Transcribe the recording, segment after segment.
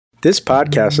This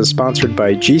podcast is sponsored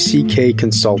by GCK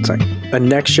Consulting, a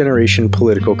next-generation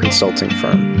political consulting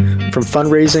firm. From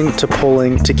fundraising to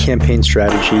polling to campaign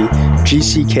strategy,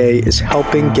 GCK is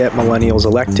helping get millennials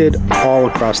elected all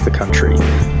across the country.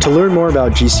 To learn more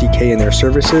about GCK and their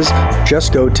services,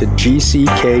 just go to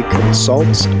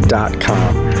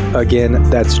gckconsults.com. Again,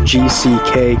 that's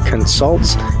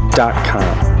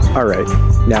gckconsults.com. All right,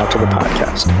 now to the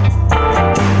podcast.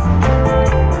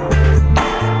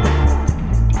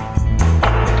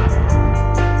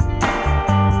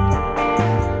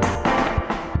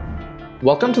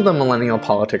 Welcome to the Millennial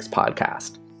Politics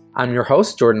Podcast. I'm your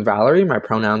host, Jordan Valerie. My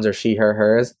pronouns are she, her,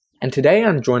 hers. And today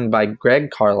I'm joined by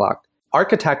Greg Carlock,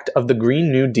 architect of the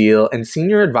Green New Deal and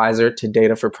senior advisor to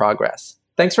Data for Progress.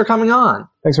 Thanks for coming on.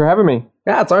 Thanks for having me.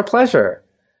 Yeah, it's our pleasure.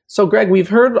 So Greg, we've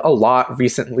heard a lot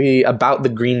recently about the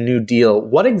Green New Deal.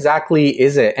 What exactly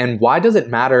is it and why does it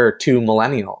matter to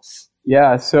millennials?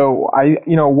 Yeah, so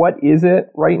what is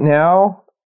it right now?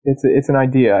 It's an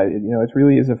idea. It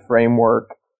really is a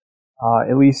framework.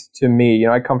 At least to me,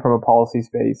 I come from a policy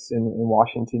space in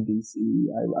Washington, D.C.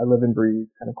 I live and breathe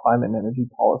kind of climate and energy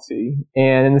policy.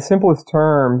 And in the simplest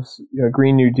terms,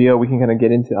 Green New Deal, we can kind of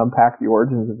get into unpack the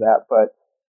origins of that. But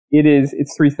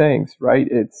it's three things, right?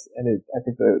 I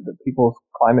think the People's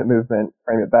Climate Movement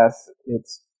frame it best.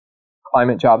 It's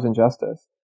climate, jobs, and justice.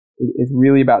 It's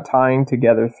really about tying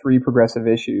together three progressive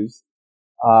issues,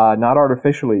 not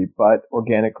artificially, but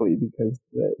organically, because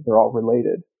they're all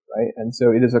related. Right? And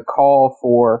so it is a call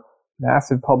for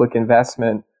massive public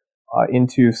investment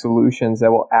into solutions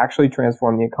that will actually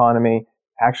transform the economy,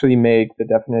 actually make the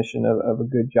definition of a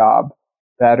good job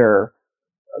better,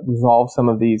 resolve some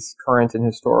of these current and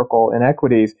historical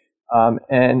inequities,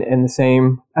 and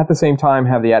at the same time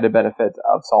have the added benefit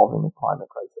of solving the climate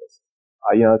crisis.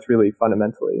 It's really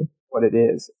fundamentally what it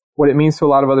is. What it means to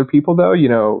a lot of other people, though,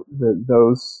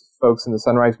 those folks in the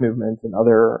Sunrise Movement and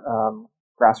other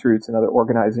grassroots and other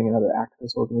organizing and other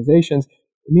activist organizations,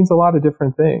 it means a lot of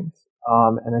different things.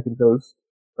 And I think those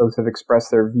folks have expressed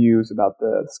their views about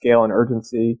the scale and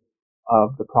urgency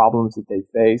of the problems that they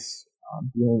face,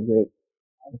 dealing with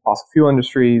the fossil fuel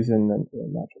industries and the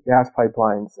natural gas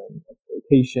pipelines and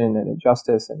exploitation and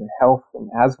injustice and health and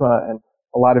asthma and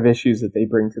a lot of issues that they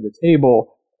bring to the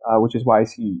table, which is why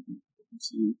you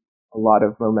see a lot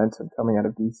of momentum coming out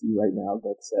of DC right now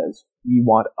that says, we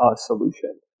want a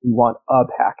solution. We want a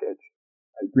package.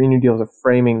 Green New Deal is a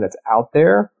framing that's out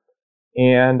there,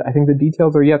 and I think the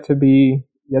details are yet to be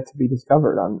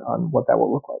discovered on what that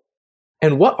will look like.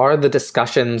 And what are the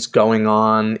discussions going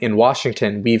on in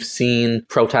Washington? We've seen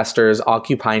protesters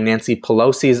occupy Nancy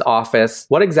Pelosi's office.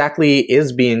 What exactly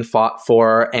is being fought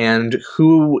for, and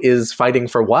who is fighting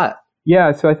for what?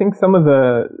 Yeah, so I think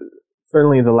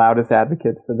certainly the loudest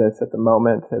advocates for this at the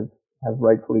moment have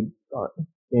rightfully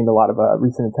gained a lot of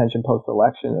recent attention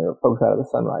post-election. There are folks out of the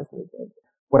Sunrise Movement.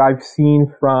 What I've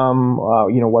seen from,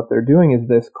 what they're doing is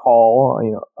this call,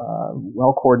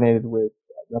 well coordinated with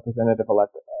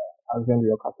Representative-elect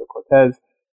Alexandria Ocasio-Cortez,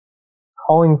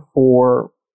 calling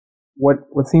for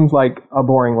what seems like a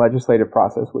boring legislative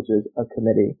process, which is a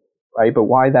committee, right? But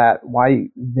why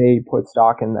they put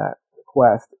stock in that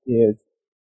request is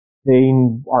they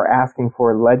are asking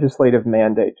for a legislative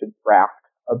mandate to draft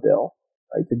a bill.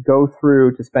 Right, to go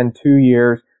through, to spend 2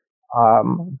 years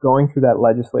going through that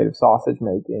legislative sausage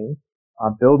making,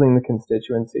 building the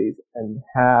constituencies, and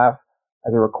have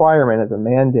as a requirement, as a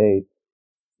mandate,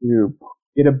 to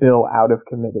get a bill out of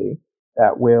committee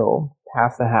that will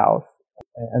pass the House,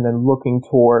 and then looking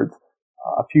towards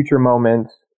a future moment,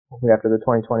 hopefully after the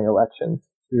 2020 elections,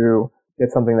 to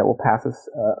get something that will pass us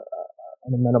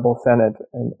an amenable Senate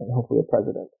and hopefully a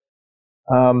president.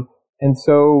 And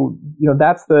so,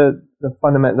 that's the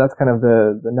fundament, that's kind of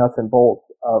the nuts and bolts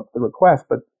of the request.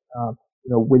 But,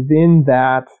 within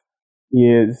that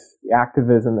is the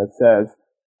activism that says,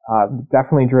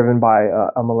 definitely driven by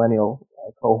a millennial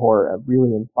cohort, a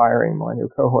really inspiring millennial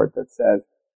cohort that says,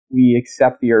 we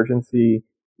accept the urgency,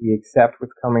 we accept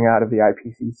what's coming out of the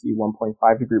IPCC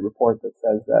 1.5 degree report that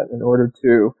says that in order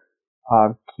to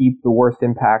keep the worst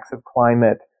impacts of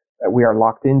climate that we are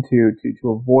locked into,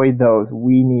 to avoid those,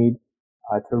 we need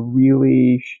to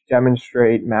really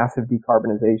demonstrate massive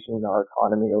decarbonization in our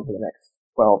economy over the next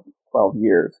 12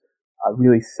 years,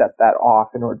 really set that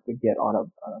off in order to get on a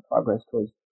progress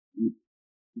towards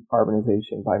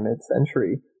decarbonization by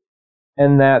mid-century,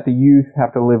 and that the youth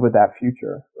have to live with that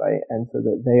future, right? And so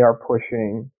that they are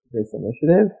pushing this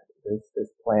initiative,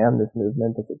 this plan, this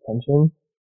movement, this attention,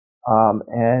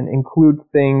 and include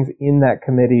things in that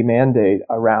committee mandate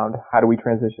around how do we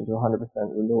transition to 100%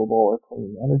 renewable or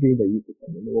clean energy, the use of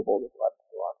renewable, there's a lot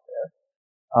there.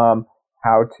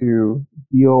 how to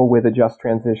deal with a just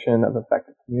transition of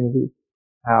affected communities,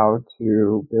 how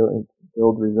to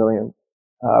build resilience,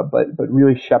 but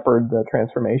really shepherd the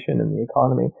transformation in the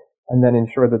economy, and then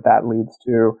ensure that that leads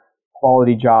to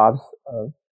quality jobs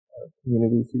of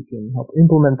communities who can help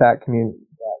implement that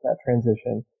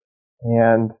transition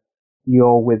and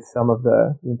deal with some of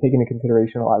take into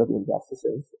consideration a lot of the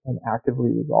injustices and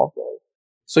actively resolve those.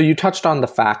 So you touched on the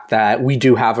fact that we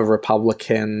do have a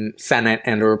Republican Senate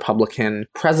and a Republican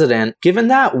president. Given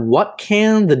that, what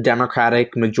can the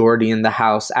Democratic majority in the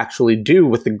House actually do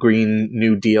with the Green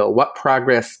New Deal? What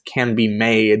progress can be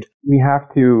made? We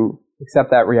have to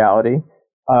accept that reality,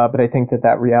 but I think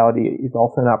that reality is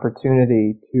also an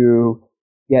opportunity to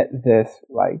get this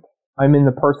right. I'm in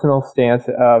the personal stance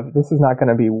of this is not going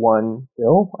to be one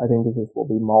bill. I think that this will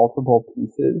be multiple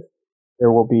pieces.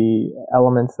 There will be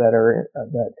elements that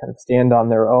kind of stand on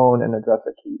their own and address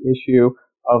a key issue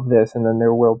of this, and then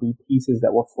there will be pieces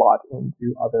that will slot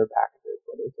into other packages,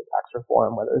 whether it's a tax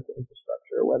reform, whether it's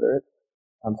infrastructure, whether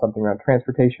it's something around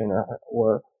transportation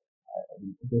or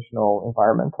additional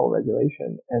environmental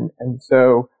regulation. And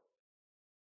so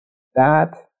the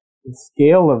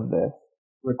scale of this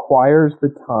requires the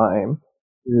time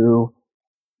to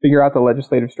figure out the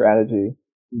legislative strategy,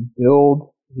 to build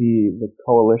the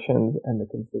coalitions and the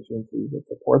constituencies that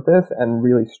support this, and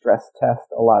really stress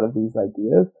test a lot of these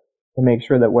ideas to make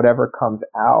sure that whatever comes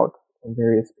out in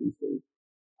various pieces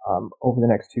over the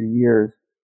next 2 years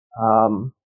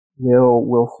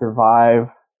will survive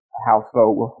a House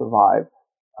vote, will survive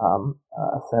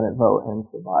a Senate vote, and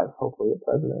survive hopefully a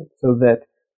president, so that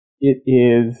it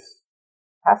is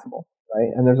passable,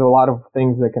 right? And there's a lot of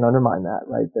things that can undermine that,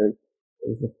 right? There's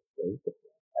the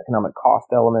economic cost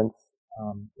elements.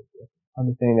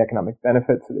 Understanding the economic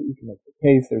benefits so that you can make the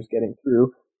case. There's getting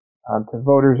through to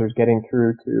voters. There's getting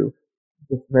through to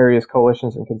various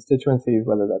coalitions and constituencies,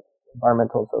 whether that's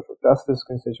environmental and social justice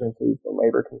constituencies, the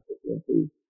labor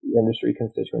constituencies, the industry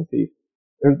constituencies.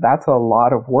 That's a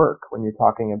lot of work when you're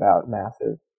talking about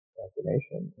massive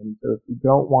transformation. And so if you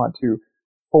don't want to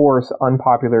force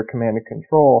unpopular command and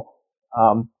control,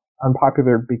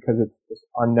 unpopular because it's just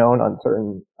unknown,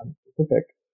 uncertain, unspecific,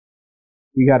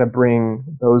 we got to bring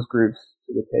those groups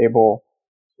to the table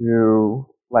to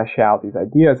flesh out these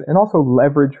ideas and also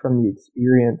leverage from the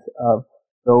experience of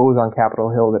those on Capitol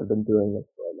Hill that have been doing this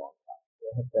for a long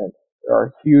time. There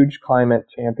are huge climate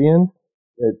champions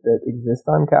that exist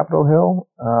on Capitol Hill,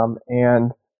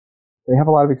 and they have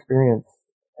a lot of experience.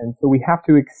 And so we have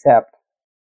to accept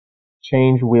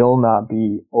change will not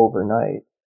be overnight,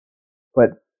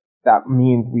 but that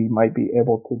means we might be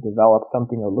able to develop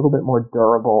something a little bit more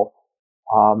durable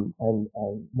and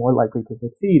more likely to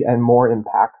succeed and more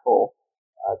impactful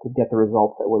to get the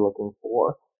results that we're looking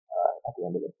for at the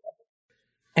end of this.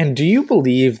 And do you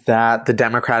believe that the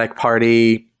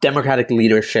Democratic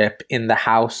leadership in the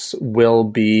House will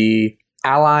be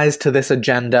allies to this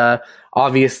agenda?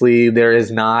 Obviously, there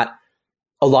is not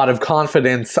a lot of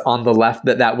confidence on the left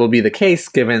that that will be the case,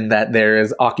 given that there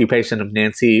is occupation of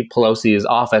Nancy Pelosi's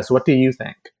office. What do you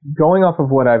think? Going off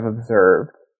of what I've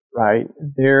observed, right,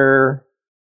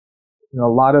 a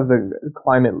lot of the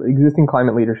existing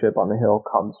climate leadership on the Hill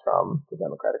comes from the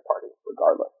Democratic Party,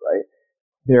 regardless, right?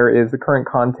 There is the current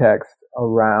context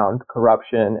around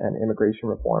corruption and immigration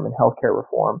reform and healthcare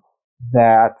reform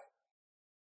that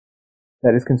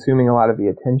is consuming a lot of the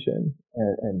attention,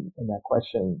 and that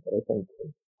question that I think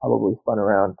is probably spun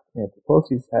around Nancy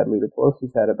Pelosi's head, Leader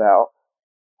Pelosi's head, about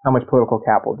how much political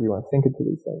capital do you want to sink into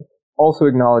these things? Also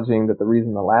acknowledging that the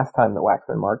reason the last time the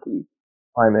Waxman-Markey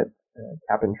climate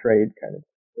cap and trade kind of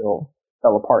still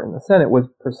fell apart in the Senate was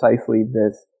precisely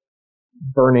this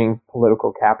burning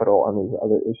political capital on these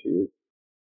other issues.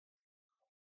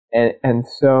 And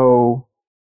so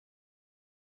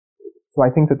I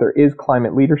think that there is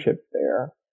climate leadership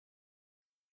there.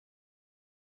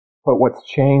 But what's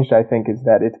changed, I think, is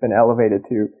that it's been elevated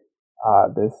to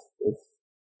this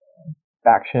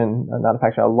faction, not a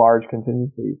faction, a large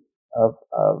contingency of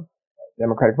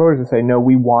Democratic voters to say, no,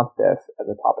 we want this as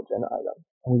a top agenda item,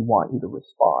 and we want you to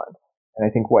respond. And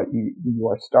I think what you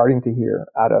are starting to hear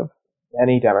out of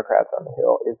many Democrats on the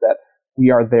Hill is that we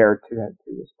are there to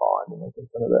respond. And I think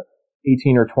some of the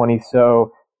 18 or 20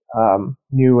 so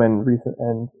new and recent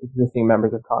and existing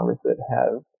members of Congress that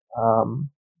have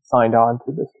signed on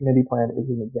to this committee plan is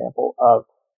an example of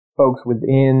folks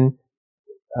within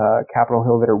Capitol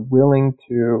Hill that are within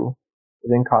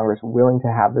Congress, willing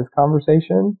to have this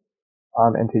conversation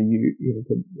and to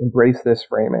embrace this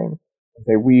framing and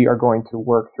say we are going to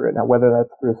work through it. Now, whether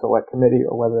that's through a select committee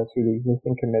or whether that's through the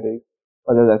existing committees,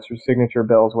 whether that's through signature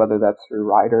bills, whether that's through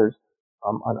riders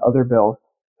on other bills,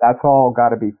 That's all got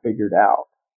to be figured out.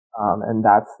 And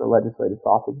that's the legislative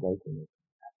sausage making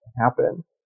that happen.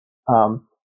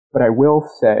 But I will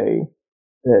say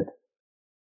that,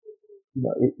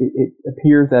 it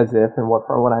appears as if, and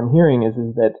from what I'm hearing is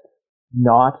that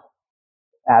not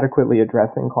adequately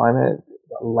addressing climate,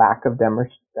 lack of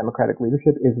democratic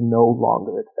leadership is no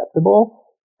longer acceptable,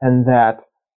 and that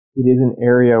it is an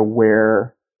area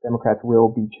where Democrats will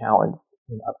be challenged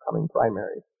in upcoming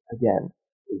primaries. Again,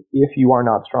 if you are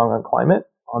not strong on climate,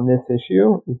 on this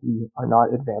issue, if you are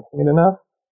not advancing it enough,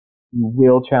 we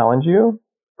will challenge you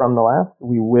from the left.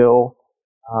 We will,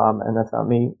 and that's not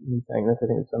me saying this, I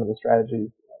think some of the strategies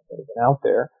that have been out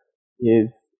there is,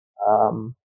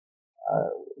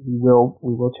 we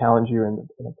will challenge you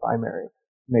in a primary,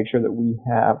 make sure that we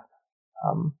have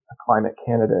a climate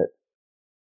candidate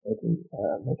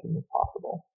making this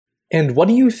possible. And what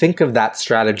do you think of that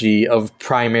strategy of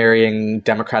primarying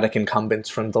Democratic incumbents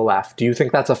from the left? Do you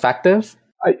think that's effective?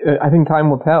 I think time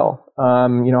will tell.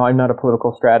 I'm not a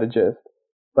political strategist,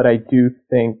 but I do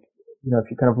think,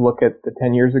 if you kind of look at the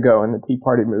 10 years ago in the Tea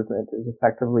Party movement, it was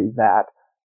effectively that,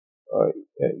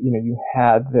 you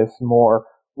had this more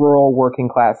rural working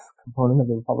class component of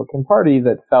the Republican Party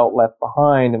that felt left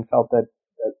behind and felt that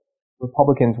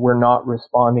Republicans were not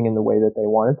responding in the way that they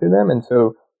wanted to them. And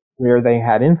so where they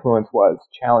had influence was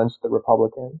challenge the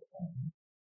Republicans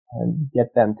and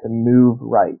get them to move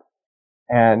right.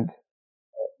 And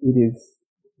it is,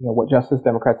 what Justice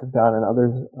Democrats have done and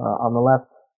others on the left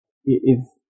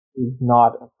is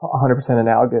not 100%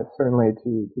 analogous, certainly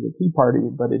to the Tea Party,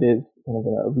 but it is kind of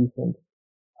a recent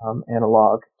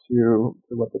analog to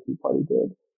what the Tea Party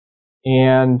did.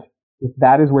 And if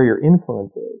that is where your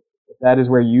influence is, if that is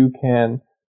where you can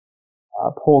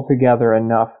pull together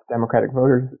enough Democratic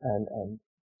voters and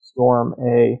storm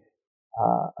a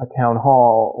town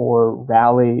hall or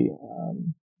rally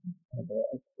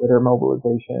a Twitter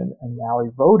mobilization and rally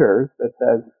voters that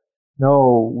says,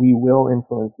 no, we will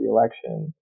influence the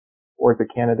election towards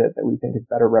a candidate that we think is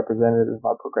better representative of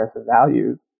our progressive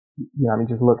values.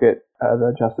 Just look at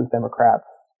the Justice Democrats'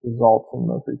 results in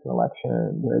the most recent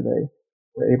election, where they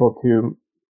were able to,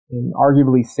 in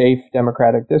arguably safe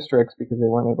Democratic districts, because they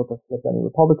weren't able to flip any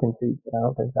Republican seats, but I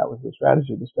don't think that was the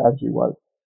strategy. The strategy was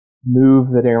move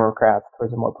the Democrats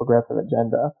towards a more progressive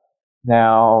agenda.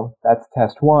 Now, that's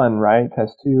test one, right?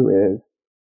 Test two is,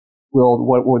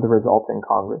 what would the results in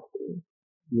Congress be?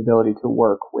 The ability to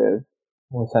work with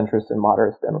more centrist and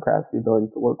moderate Democrats, the ability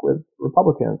to work with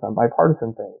Republicans on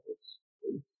bipartisan things,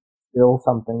 which is still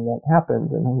something that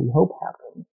happens and we hope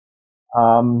happens.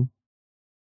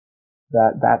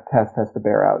 That test has to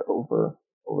bear out over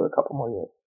a couple more years.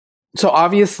 So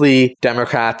obviously,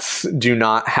 Democrats do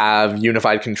not have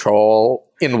unified control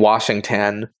in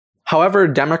Washington. However,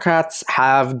 Democrats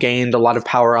have gained a lot of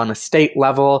power on a state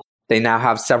level. They now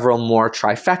have several more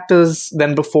trifectas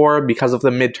than before because of the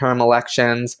midterm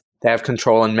elections. They have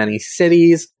control in many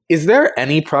cities. Is there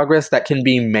any progress that can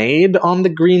be made on the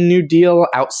Green New Deal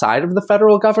outside of the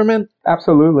federal government?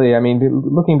 Absolutely.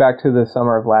 Looking back to the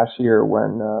summer of last year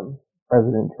when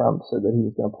President Trump said that he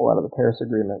was going to pull out of the Paris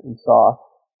Agreement, we saw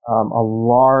a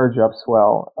large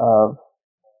upswell of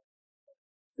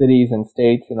cities and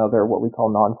states and other what we call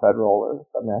non-federal or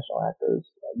subnational actors,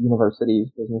 universities,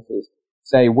 businesses,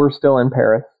 say we're still in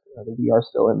Paris, we are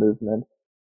still in movement,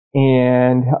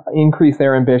 and increase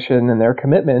their ambition and their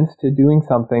commitments to doing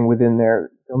something within their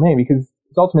domain, because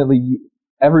ultimately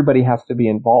everybody has to be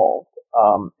involved.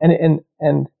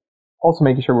 And also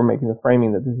making sure we're making the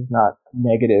framing that this is not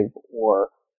negative or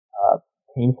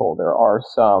painful. There are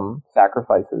some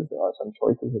sacrifices, there are some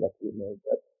choices that have to be made,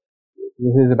 but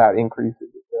this is about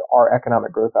increases. There are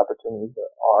economic growth opportunities.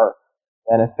 There are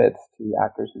benefits to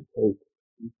actors who take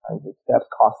these kinds of steps,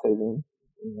 cost saving,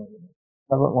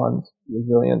 prevalent ones,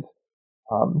 resilient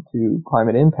to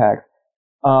climate impact.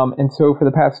 And so for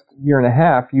the past year and a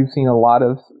half, you've seen a lot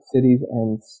of cities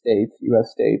and states,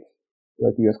 U.S. states,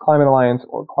 like the U.S. Climate Alliance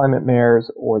or climate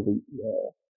mayors or the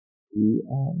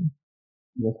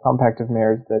U.S. Compact of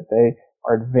Mayors, that they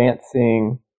are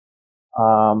advancing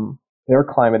their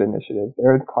climate initiatives,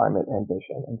 their climate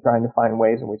ambition, and trying to find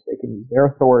ways in which they can use their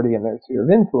authority and their sphere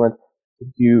of influence to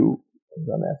do things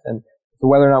on this. And so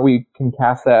whether or not we can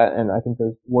cast that, and I think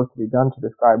there's work to be done to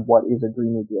describe what is a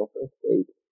Green New Deal for a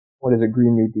state, what is a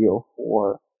Green New Deal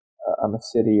for a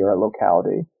city or a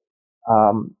locality.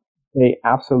 They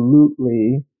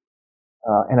absolutely,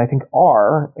 and I think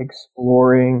are,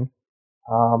 exploring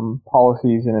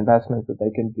policies and investments that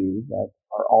they can do that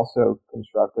are also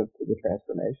constructive to the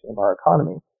transformation of our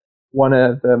economy. One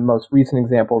of the most recent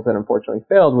examples that unfortunately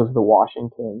failed was the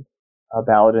Washington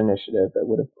ballot initiative that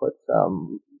would have put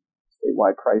some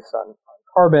statewide price on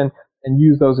carbon, and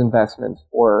use those investments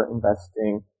for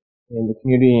investing in the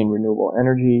community, in renewable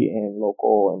energy, in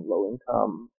local and low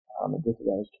income and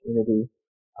disadvantaged community,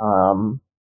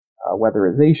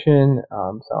 weatherization,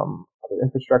 some other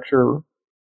infrastructure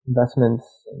investments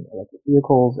in electric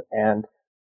vehicles,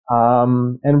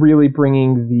 and really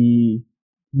bringing the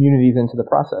communities into the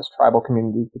process, tribal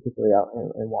communities, particularly out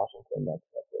in Washington. That's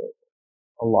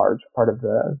a large part of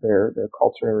their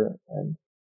culture, and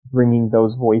bringing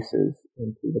those voices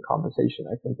into the conversation.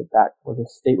 I think that was a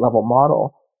state level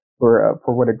model for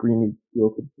what a Green New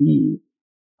Deal could be.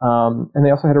 And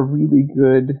they also had a really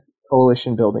good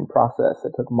coalition building process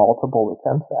that took multiple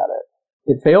attempts at it.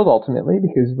 It failed ultimately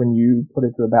because when you put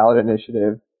it to a ballot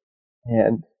initiative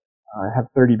and have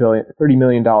 $30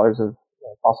 million of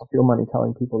fossil fuel money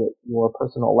telling people that your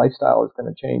personal lifestyle is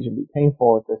going to change and be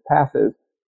painful if this passes,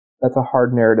 that's a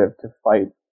hard narrative to fight.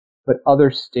 But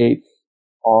other states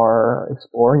are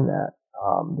exploring that.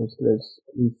 There's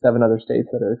at least 7 other states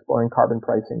that are exploring carbon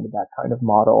pricing with that kind of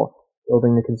model,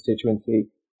 building the constituency,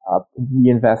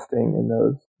 reinvesting in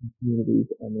those communities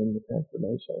and in the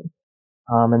transformation.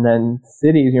 And then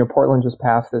cities, Portland just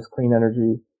passed this clean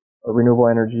energy or renewable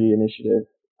energy initiative,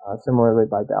 similarly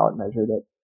by ballot measure, that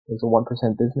is a 1%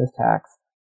 business tax,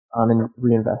 and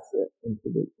reinvests it into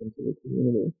the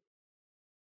community.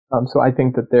 So I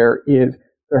think that there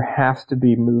has to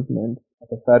be movement at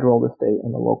the federal, the state,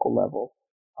 and the local level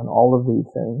on all of these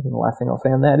things. And the last thing I'll say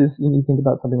on that is, you think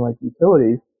about something like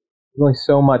utilities, there's only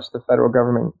so much the federal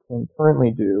government can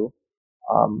currently do,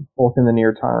 both in the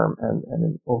near term and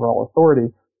in overall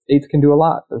authority. States can do a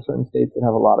lot. There are certain states that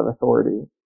have a lot of authority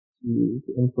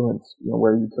to influence,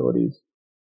 where utilities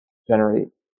generate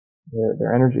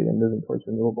their energy and moving towards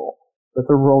renewable. But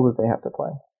the role that they have to play.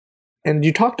 And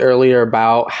you talked earlier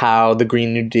about how the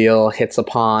Green New Deal hits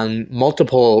upon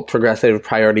multiple progressive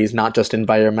priorities, not just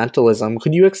environmentalism.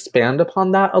 Could you expand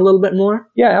upon that a little bit more?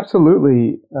 Yeah,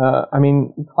 absolutely.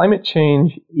 Climate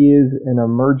change is an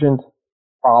emergent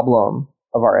problem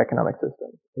of our economic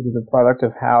system. It is a product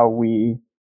of how we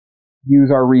use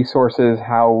our resources,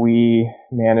 how we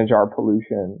manage our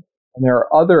pollution. And there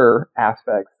are other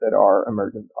aspects that are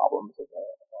emergent problems of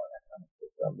our economic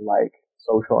system, like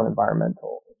social and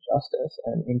environmental injustice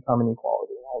and income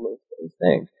inequality and all those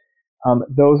things.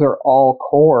 Those are all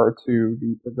core to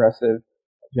the progressive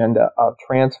agenda of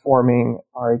transforming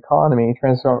our economy,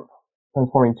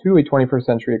 transforming to a 21st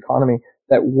century economy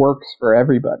that works for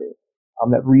everybody,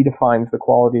 that redefines the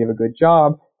quality of a good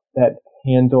job, that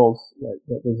handles,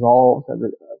 that resolves, that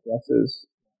addresses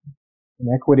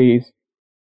inequities,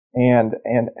 and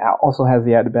also has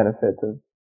the added benefit of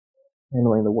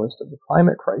handling the worst of the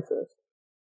climate crisis.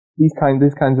 These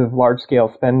kinds of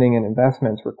large-scale spending and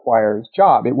investments requires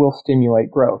job. It will stimulate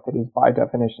growth. It is by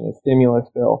definition a stimulus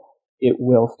bill. It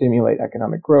will stimulate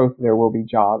economic growth. There will be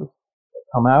jobs that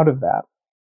come out of that.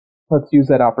 Let's use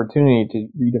that opportunity to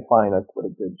redefine what a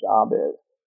good job is,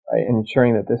 right? And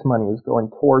ensuring that this money is going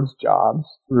towards jobs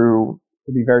through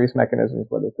the various mechanisms,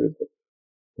 whether through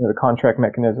the contract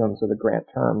mechanisms or the grant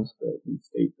terms, the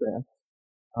state grants,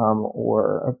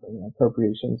 or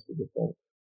appropriations to different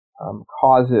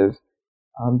causes.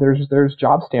 There's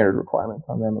job standard requirements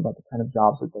on them about the kind of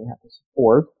jobs that they have to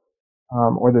support,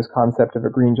 or this concept of a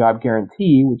green job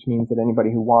guarantee, which means that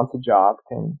anybody who wants a job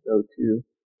can go to,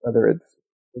 whether it's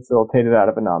facilitated out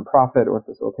of a nonprofit or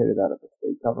facilitated out of a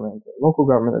state government or local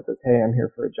government, that says, hey, I'm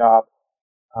here for a job.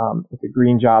 It's a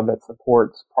green job that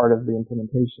supports part of the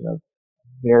implementation of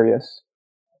various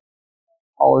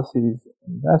policies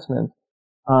and investments,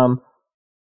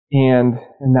 and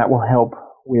that will help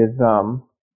with that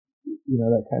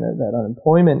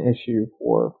unemployment issue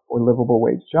for livable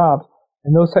wage jobs.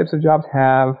 And those types of jobs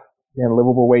have, again,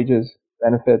 livable wages,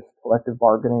 benefits, collective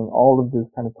bargaining, all of these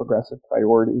kind of progressive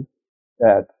priorities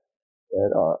that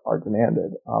are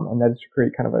demanded. And that is to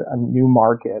create kind of a new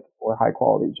market for a high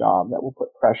quality job that will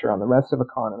put pressure on the rest of the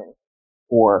economy.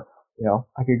 Or,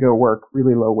 I could go work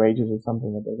really low wages as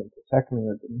something that doesn't protect me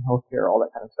or give me health care, all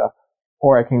that kind of stuff.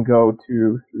 Or I can go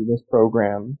through this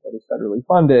program that is federally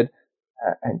funded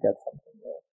and get something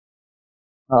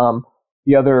there.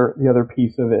 The other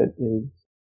piece of it is,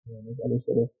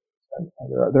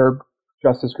 there are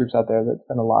justice groups out there that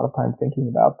spend a lot of time thinking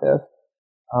about this,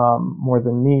 more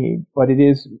than me, but it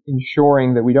is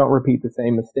ensuring that we don't repeat the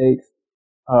same mistakes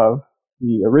of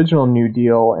the original New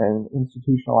Deal and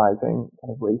institutionalizing kind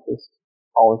of racist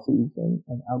policies and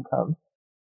outcomes.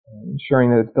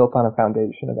 Ensuring that it's built on a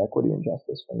foundation of equity and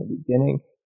justice from the beginning.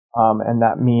 And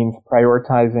that means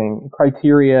prioritizing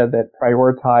criteria that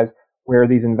prioritize where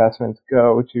these investments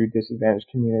go to disadvantaged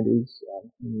communities,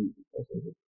 communities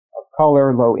of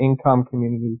color, low income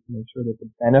communities to make sure that the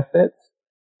benefits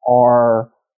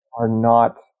are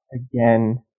not,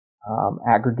 again,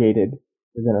 aggregated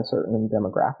within a certain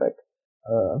demographic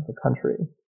of the country.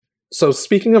 So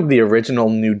speaking of the original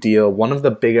New Deal, one of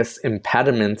the biggest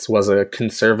impediments was a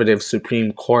conservative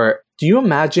Supreme Court. Do you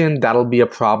imagine that'll be a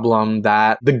problem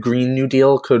that the Green New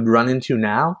Deal could run into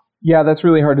now? Yeah, that's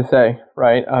really hard to say,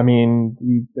 right? I mean,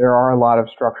 there are a lot of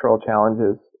structural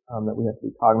challenges that we have to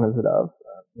be cognizant of.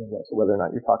 So whether or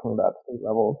not you're talking about state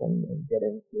levels and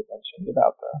getting, you mentioned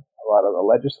about a lot of the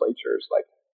legislatures, like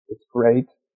it's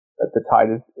great that the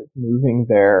tide is moving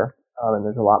there, and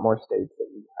there's a lot more states that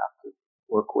we have to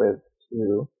work with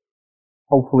to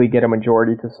hopefully get a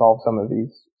majority to solve some of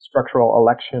these structural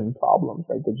election problems,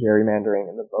 right? The gerrymandering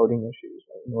and the voting issues,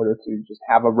 right? In order to just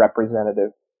have a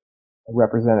representative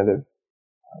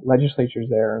legislatures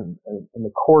there, and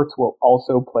the courts will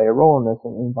also play a role in this.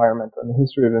 In environmental, in the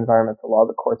history of environmental law,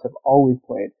 the courts have always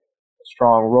played a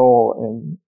strong role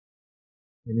in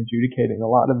adjudicating a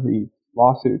lot of these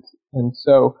lawsuits, and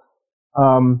so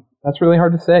that's really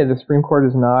hard to say. The Supreme Court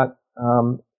is not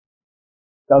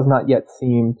doesn't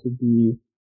seem to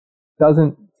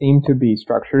be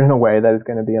structured in a way that is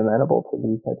going to be amenable to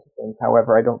these types of things.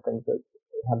 However, I don't think that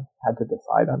they have had to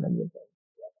decide on any of them.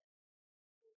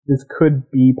 This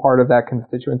could be part of that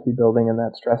constituency building and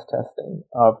that stress testing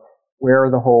of where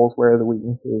are the holes, where are the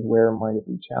weaknesses, where might it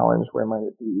be challenged, where might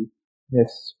it be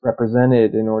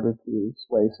misrepresented in order to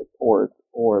sway support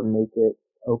or make it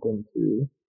open to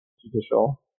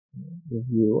judicial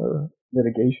review or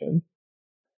litigation.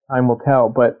 Time will tell,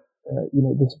 but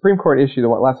the Supreme Court issue, the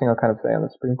last thing I'll kind of say on the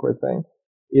Supreme Court thing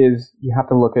is you have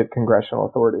to look at congressional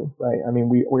authority, right? I mean,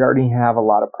 we already have a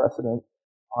lot of precedent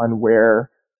on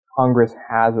where Congress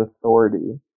has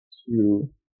authority to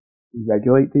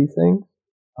regulate these things.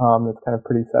 It's kind of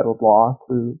pretty settled law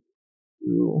through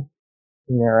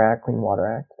Clean Air Act, Clean Water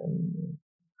Act, and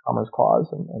Commerce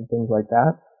Clause and things like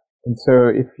that. And so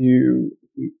if you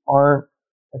aren't,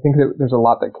 I think that there's a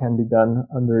lot that can be done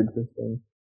under existing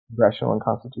congressional and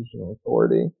constitutional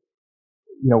authority,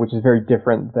 which is very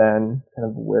different than kind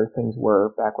of where things were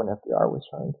back when FDR was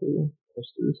trying to push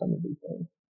through some of these things.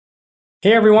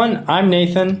 Hey everyone, I'm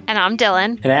Nathan. And I'm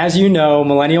Dylan. And as you know,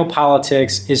 Millennial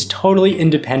Politics is totally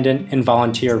independent and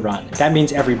volunteer run. That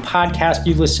means every podcast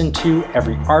you listen to,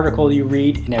 every article you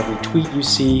read, and every tweet you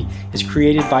see is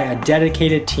created by a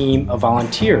dedicated team of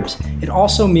volunteers. It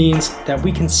also means that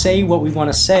we can say what we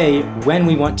want to say when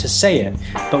we want to say it,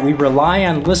 but we rely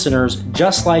on listeners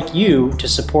just like you to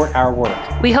support our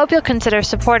work. We hope you'll consider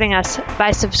supporting us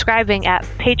by subscribing at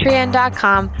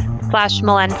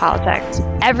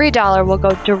patreon.com/MillenPolitics. Every dollar will go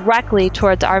directly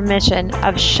towards our mission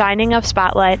of shining a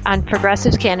spotlight on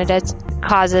progressive candidates,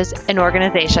 causes, and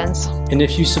organizations. And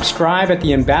if you subscribe at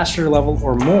the ambassador level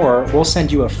or more, we'll send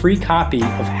you a free copy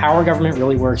of How Our Government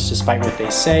Really Works Despite What They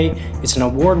Say. It's an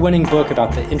award-winning book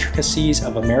about the intricacies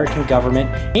of American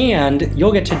government, and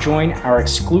you'll get to join our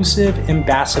exclusive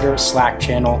ambassador Slack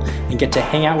channel and get to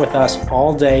hang out with us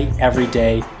all day, every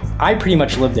day. I pretty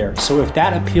much live there, so if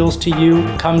that appeals to you,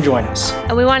 come join us.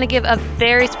 And we want to give a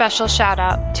very special shout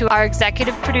out to our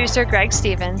executive producer, Greg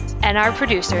Stevens, and our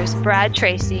producers, Brad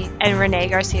Tracy and Renee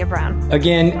Garcia Brown.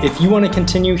 Again, if you want to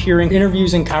continue hearing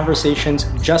interviews and conversations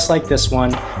just like this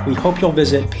one, we hope you'll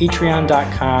visit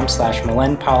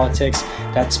patreon.com/MillenPolitics.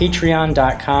 That's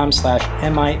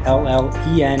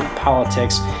patreon.com/MILLEN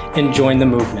politics and join the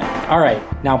movement. All right,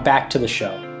 now back to the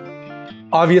show.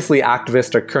 Obviously,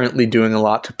 activists are currently doing a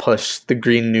lot to push the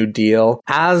Green New Deal.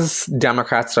 As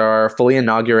Democrats are fully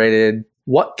inaugurated,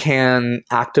 what can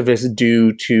activists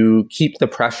do to keep the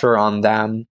pressure on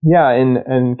them? Yeah,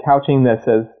 and couching this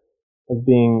as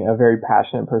being a very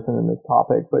passionate person in this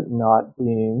topic, but not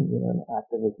being an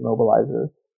activist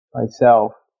mobilizer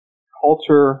myself,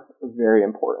 culture is very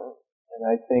important. And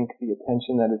I think the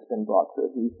attention that has been brought to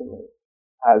it recently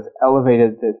has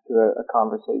elevated this to a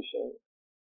conversation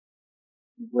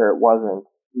where it wasn't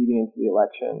leading into the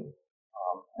election,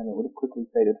 and it would have quickly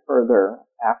faded further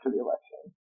after the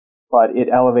election. But it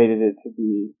elevated it to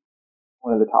be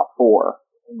one of the top four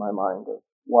in my mind of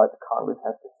what Congress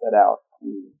has to set out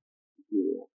to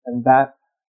do. And that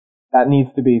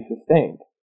needs to be sustained.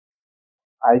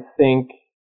 I think,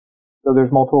 so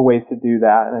there's multiple ways to do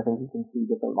that, and I think you can see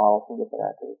different models from different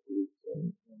activist groups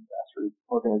and grassroots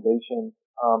organizations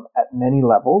at many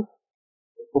levels.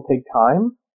 It will take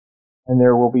time. And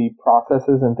there will be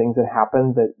processes and things that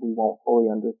happen that we won't fully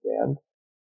understand.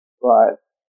 But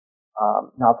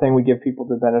not saying we give people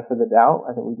the benefit of the doubt.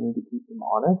 I think we need to keep them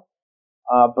honest.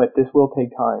 But this will take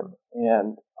time,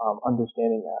 and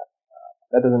understanding that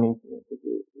doesn't mean to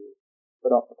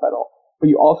put off the pedal. But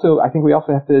I think we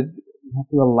also have to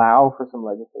allow for some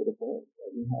legislative wins.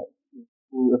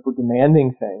 If we're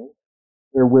demanding things,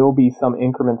 there will be some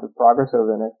increments of progress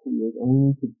over the next 2 years, and we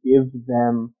need to give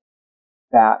them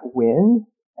that win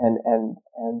and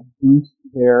boost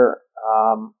their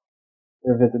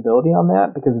visibility on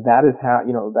that, because that is how,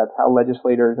 that's how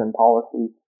legislators and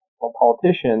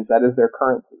politicians, that is their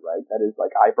currency, right? That is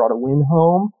like, I brought a win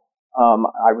home.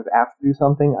 I was asked to do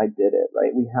something, I did it,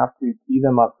 right? We have to tee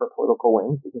them up for political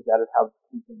wins, because that is how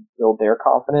we can build their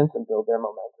confidence and build their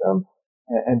momentum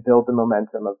and build the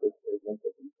momentum of this movement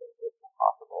that we think is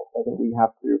possible. So I think we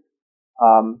have to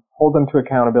hold them to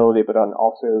accountability, but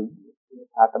also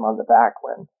pat them on the back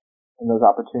when those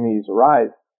opportunities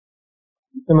arise.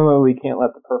 Similarly, can't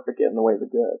let the perfect get in the way of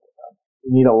the good.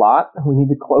 We need a lot. We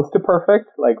need to close to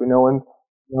perfect. Like no one.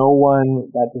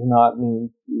 That does not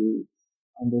mean to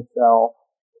undersell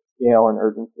the scale and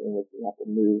urgency in which we have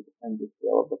to move, and the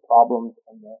scale of the problems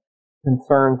and the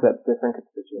concerns that different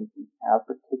constituencies have,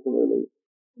 particularly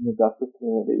in the justice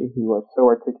community, who are so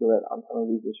articulate on some of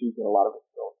these issues that a lot of us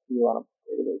don't feel on a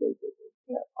day-to-day basis.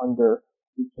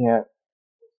 We can't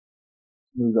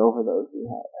smooth over those. We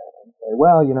have and say,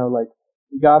 well,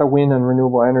 we got to win on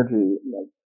renewable energy.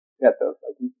 Get those.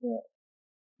 You can't.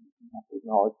 You have to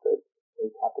acknowledge that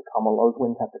those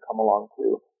wins have to come along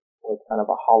too. So it's kind of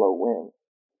a hollow win.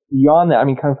 Beyond that,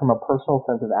 kind of from a personal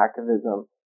sense of activism,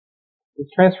 this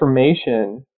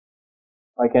transformation,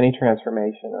 like any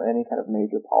transformation or any kind of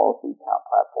major policy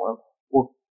platform, a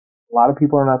lot of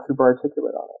people are not super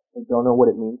articulate on it. They don't know what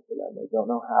it means for them. They don't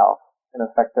know how it can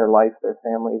affect their life, their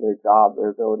family, their job, their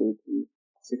ability to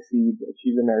succeed,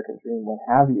 achieve the American dream, what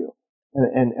have you.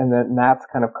 And then that's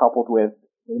kind of coupled with,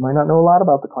 they might not know a lot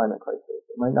about the climate crisis.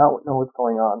 They might not know what's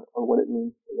going on or what it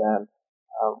means for them,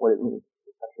 what it means to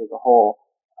the country as a whole,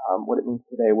 what it means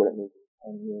today, what it means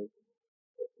in 10 years.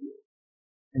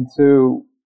 And so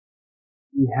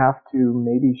we have to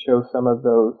maybe show some of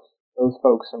those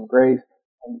folks some grace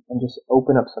and just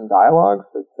open up some dialogues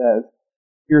that says,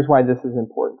 here's why this is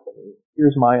important to me.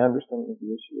 Here's my understanding of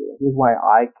the issue. Here's why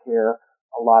I care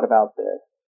a lot about this.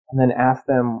 And then ask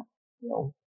them,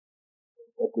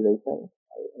 what do they think?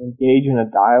 Engage in a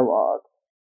dialogue.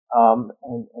 And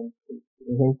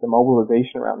I think the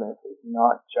mobilization around this is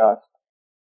not just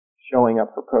showing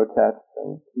up for protests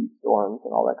and tweet storms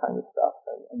and all that kind of stuff.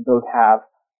 And those have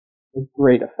a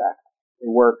great effect. They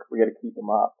work. We got to keep them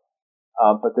up.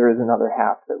 But there is another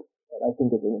half that I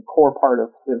think is a core part of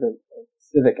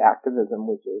civic activism,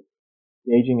 which is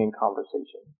engaging in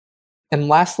conversation. And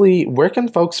lastly, where can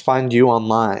folks find you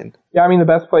online? Yeah, the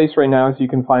best place right now is you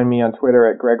can find me on Twitter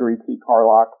at Gregory T.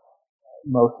 Carlock.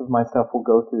 Most of my stuff will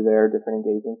go through there, different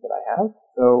engagements that I have.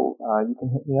 So you can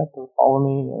hit me up and follow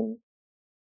me, and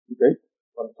it'd be great.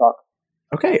 Love to talk.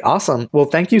 Okay, awesome. Well,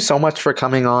 thank you so much for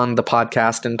coming on the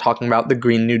podcast and talking about the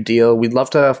Green New Deal. We'd love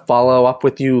to follow up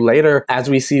with you later as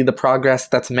we see the progress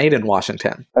that's made in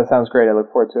Washington. That sounds great. I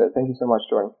look forward to it. Thank you so much,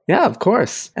 Jordan. Yeah, of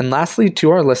course. And lastly, to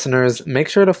our listeners, make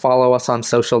sure to follow us on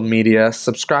social media,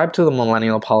 subscribe to the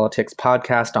Millennial Politics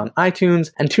podcast on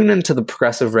iTunes, and tune into the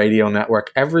Progressive Radio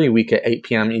Network every week at 8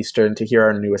 p.m. Eastern to hear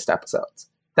our newest episodes.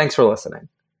 Thanks for listening.